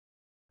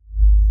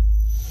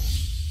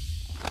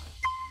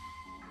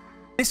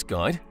this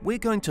guide, we're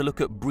going to look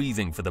at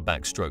breathing for the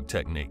backstroke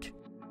technique.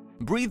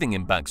 Breathing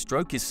in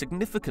backstroke is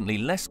significantly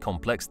less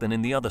complex than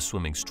in the other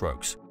swimming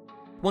strokes.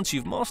 Once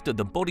you've mastered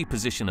the body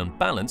position and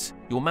balance,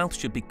 your mouth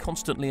should be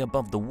constantly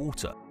above the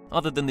water,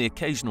 other than the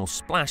occasional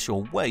splash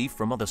or wave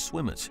from other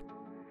swimmers.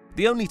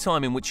 The only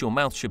time in which your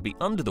mouth should be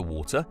under the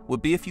water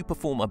would be if you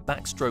perform a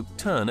backstroke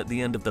turn at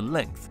the end of the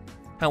length.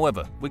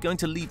 However, we're going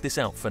to leave this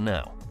out for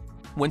now.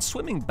 When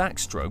swimming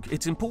backstroke,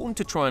 it's important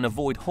to try and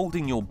avoid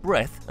holding your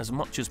breath as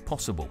much as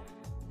possible.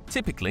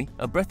 Typically,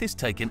 a breath is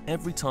taken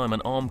every time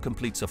an arm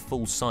completes a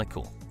full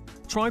cycle.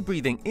 Try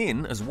breathing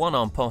in as one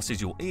arm passes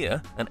your ear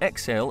and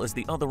exhale as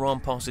the other arm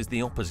passes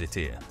the opposite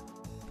ear.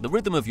 The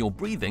rhythm of your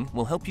breathing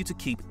will help you to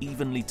keep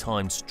evenly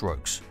timed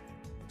strokes.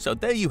 So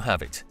there you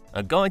have it,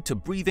 a guide to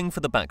breathing for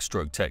the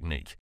backstroke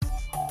technique.